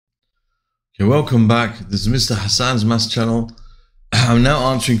Okay, welcome back. This is Mr. Hassan's Maths channel. I'm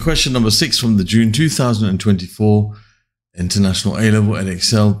now answering question number 6 from the June 2024 International A-Level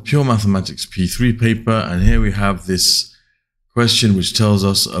Edexcel Pure Mathematics P3 paper. And here we have this question which tells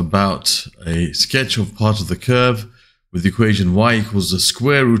us about a sketch of part of the curve with the equation y equals the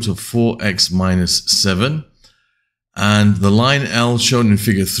square root of 4x minus 7. And the line L shown in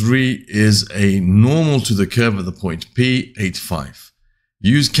figure 3 is a normal to the curve at the point P, 8, 5.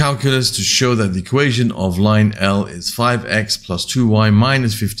 Use calculus to show that the equation of line L is 5x plus 2y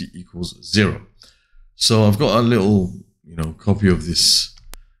minus 50 equals 0. So I've got a little, copy of this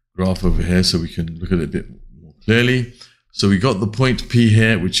graph over here so we can look at it a bit more clearly. So we got the point P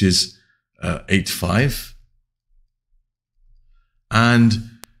here, which is 8, 5. And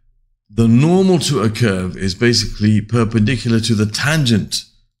the normal to a curve is basically perpendicular to the tangent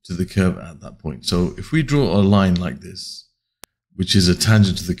to the curve at that point. So if we draw a line like this, which is a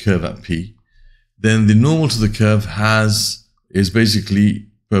tangent to the curve at P, then the normal to the curve is basically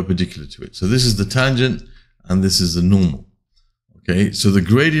perpendicular to it. So this is the tangent and this is the normal. Okay, so the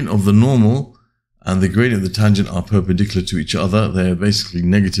gradient of the normal and the gradient of the tangent are perpendicular to each other. They're basically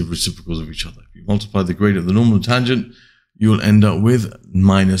negative reciprocals of each other. If you multiply the gradient of the normal and tangent, you'll end up with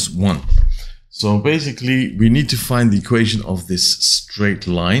minus 1. So basically, we need to find the equation of this straight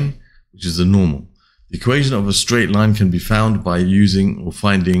line, which is the normal. The equation of a straight line can be found by using or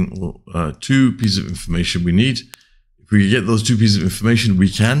finding two pieces of information we need. If we get those two pieces of information, we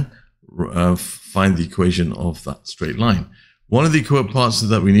can find the equation of that straight line. One of the parts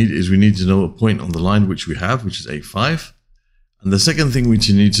that we need is we need to know a point on the line which we have, which is 8, 5. And the second thing we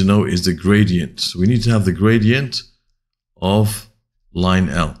need to know is the gradient. So we need to have the gradient of line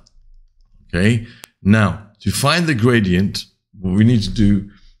L. Okay. Now, to find the gradient, what we need to do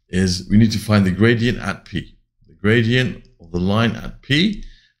is we need to find the gradient at P. The gradient of the line at P,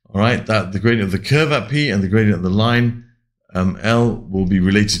 all right, that the gradient of the curve at P and the gradient of the line L will be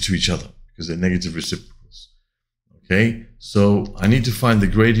related to each other because they're negative reciprocals. Okay, so I need to find the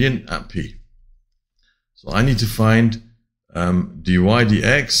gradient at P. So I need to find dy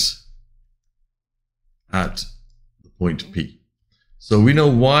dx at the point P. So we know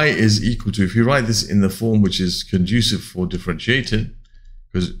y is equal to, if you write this in the form which is conducive for differentiating,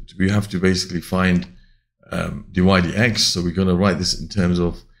 because we have to basically find dy dx. So we're going to write this in terms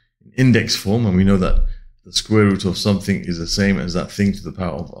of index form. And we know that the square root of something is the same as that thing to the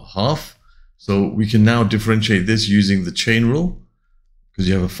power of a half. So we can now differentiate this using the chain rule, because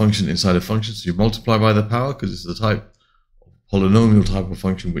you have a function inside a function. So you multiply by the power, because it's the type of polynomial type of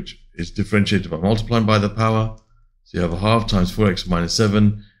function which is differentiated by multiplying by the power. So you have a half times 4x minus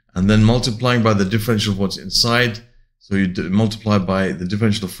 7, and then multiplying by the differential of what's inside. So you multiply by the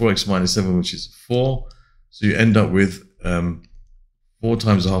differential of 4x minus 7, which is 4. So you end up with 4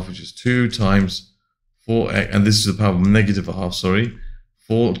 times a half, which is 2 times 4x, and this is to the power of negative a half, sorry.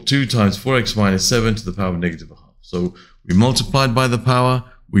 2 times 4x minus 7 to the power of negative a half. So we multiplied by the power.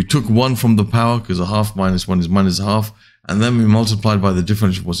 We took 1 from the power, because a half minus 1 is minus a half. And then we multiplied by the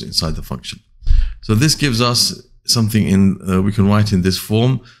differential of what's inside the function. So this gives us something we can write in this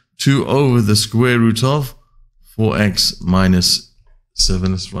form. 2 over the square root of 4x minus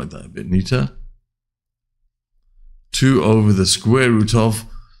 7, let's write that a bit neater. 2 over the square root of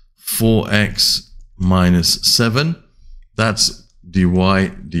 4x minus 7. That's dy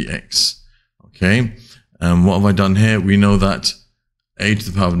dx. Okay, and what have I done here? We know that a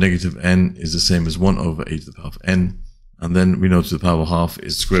to the power of negative n is the same as 1 over a to the power of n. And then we know to the power of half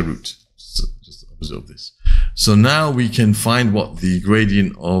is square root. So just the opposite of this. So now we can find what the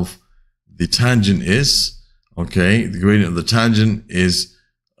gradient of the tangent is. Okay, the gradient of the tangent is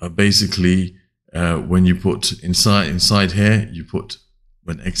basically when you put inside here, you put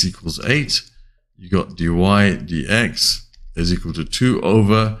when x equals 8, you got dy dx is equal to 2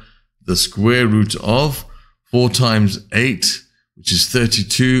 over the square root of 4 times 8, which is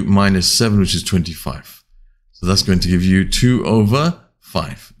 32, minus 7, which is 25. So that's going to give you 2 over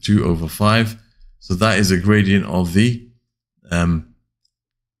 5. 2 over 5. So that is a gradient of the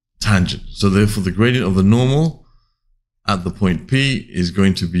tangent. So therefore, the gradient of the normal at the point P is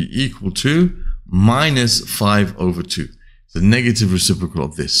going to be equal to minus 5 over 2. It's the negative reciprocal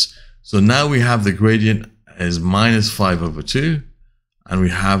of this. So now we have the gradient as minus 5 over 2, and we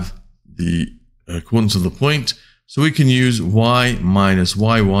have the coordinates of the point. So we can use y minus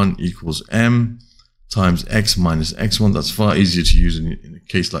y1 equals m times x minus x1. That's far easier to use in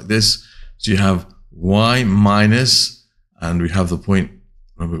a case like this. So you have y minus, and we have the point,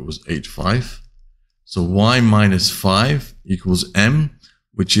 remember it was 8, 5. So y minus 5 equals m,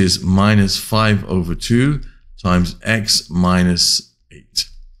 which is minus 5 over 2 times x minus 8.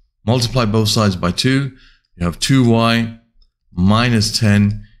 multiply both sides by 2. You have 2y minus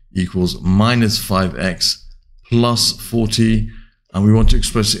 10 equals minus 5x plus 40. And we want to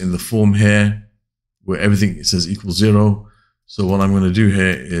express it in the form here where everything it says equals 0. So what I'm going to do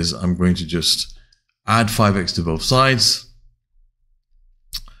here is I'm going to just add 5x to both sides.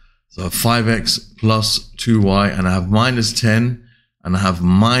 So 5x plus 2y, and I have minus 10, and I have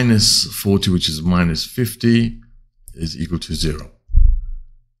minus 40, which is minus 50, is equal to 0.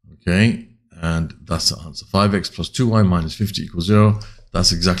 Okay, and that's the answer. 5x plus 2y minus 50 equals 0.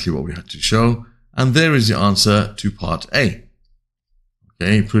 That's exactly what we had to show. And there is the answer to part A.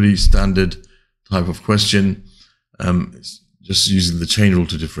 Okay, pretty standard type of question. It's just using the chain rule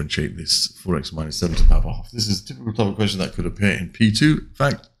to differentiate this 4x minus 7 to the power half. This is a typical type of question that could appear in P2, in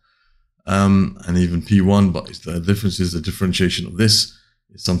fact, and even P1, but the difference is the differentiation of this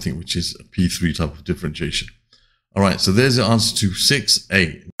is something which is a P3 type of differentiation. All right, so there's the answer to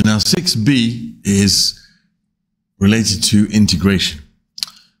 6A. Now 6B is related to integration.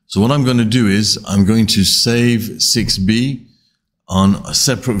 So what I'm going to do is I'm going to save 6B on a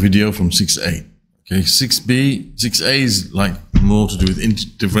separate video from 6A. Okay, 6A is like more to do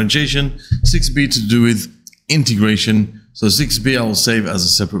with differentiation, 6B to do with integration. So 6B I will save as a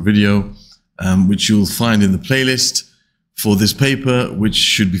separate video, which you'll find in the playlist for this paper, which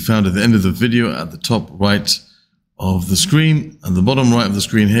should be found at the end of the video at the top right of the screen. At the bottom right of the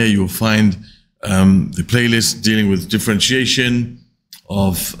screen here, you'll find the playlist dealing with differentiation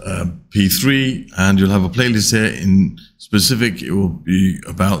of P3, and you'll have a playlist here in specific. It will be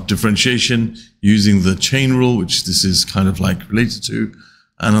about differentiation using the chain rule, which this is kind of like related to.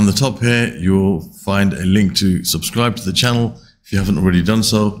 And on the top here, you'll find a link to subscribe to the channel if you haven't already done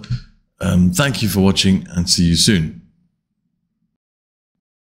so. Thank you for watching, and see you soon.